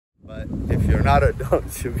not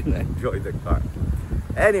adults, you're gonna enjoy the car.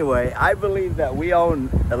 Anyway, I believe that we own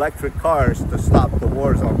electric cars to stop the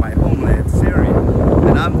wars on my homeland, Syria.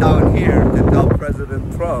 And I'm down here to tell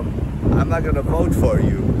President Trump, I'm not gonna vote for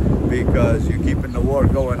you because you're keeping the war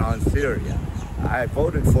going on Syria. I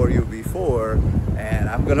voted for you before, and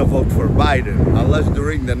I'm gonna vote for Biden, unless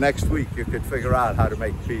during the next week you could figure out how to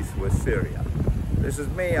make peace with Syria. This is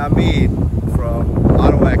me, Amit, from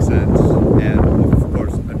Auto Accents, and of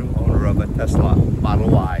course, a new owner of a Tesla Model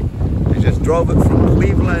Y. I just drove it from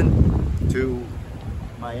Cleveland to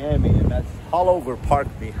Miami, and that's all over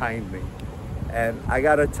parked behind me. And I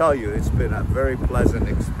gotta tell you, it's been a very pleasant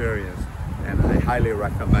experience, and I highly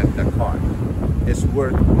recommend the car. It's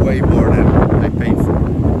worth way more than I paid for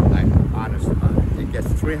it. I'm honest about it. It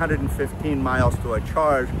gets 315 miles to a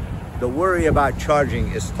charge. The worry about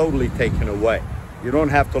charging is totally taken away. You don't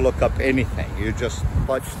have to look up anything. You just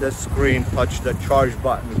touch the screen, touch the charge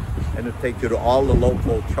button, and it'll take you to all the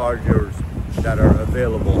local chargers that are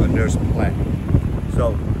available, and there's plenty.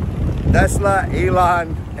 So Tesla,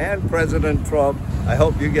 Elon, and President Trump, I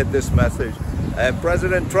hope you get this message. And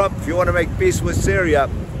President Trump, if you want to make peace with Syria,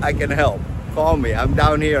 I can help. Call me. I'm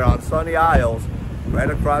down here on Sunny Isles, right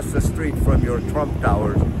across the street from your Trump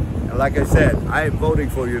towers. And like I said, I am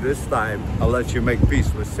voting for you this time unless you make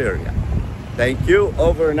peace with Syria. Thank you.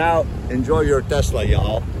 Over and out. Enjoy your Tesla,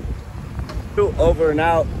 y'all. Over and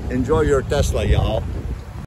out. Enjoy your Tesla, y'all.